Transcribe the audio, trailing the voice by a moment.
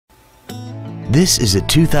This is a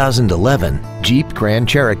 2011 Jeep Grand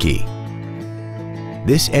Cherokee.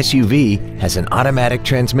 This SUV has an automatic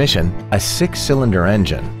transmission, a 6-cylinder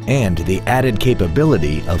engine, and the added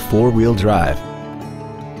capability of 4-wheel drive.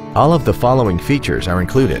 All of the following features are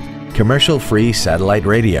included: commercial-free satellite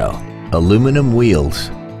radio, aluminum wheels,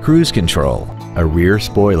 cruise control, a rear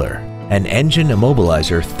spoiler, an engine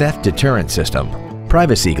immobilizer theft deterrent system,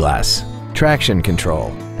 privacy glass, traction control,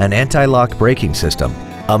 an anti-lock braking system,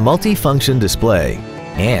 a multi-function display,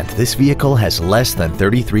 and this vehicle has less than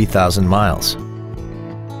 33,000 miles.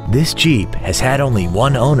 This Jeep has had only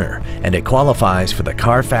one owner and it qualifies for the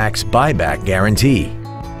Carfax buyback guarantee.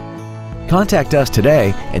 Contact us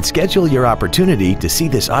today and schedule your opportunity to see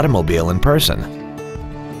this automobile in person.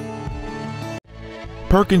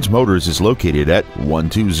 Perkins Motors is located at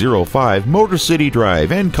 1205 Motor City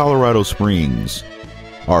Drive in Colorado Springs.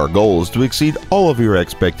 Our goal is to exceed all of your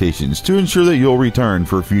expectations to ensure that you'll return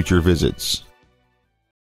for future visits.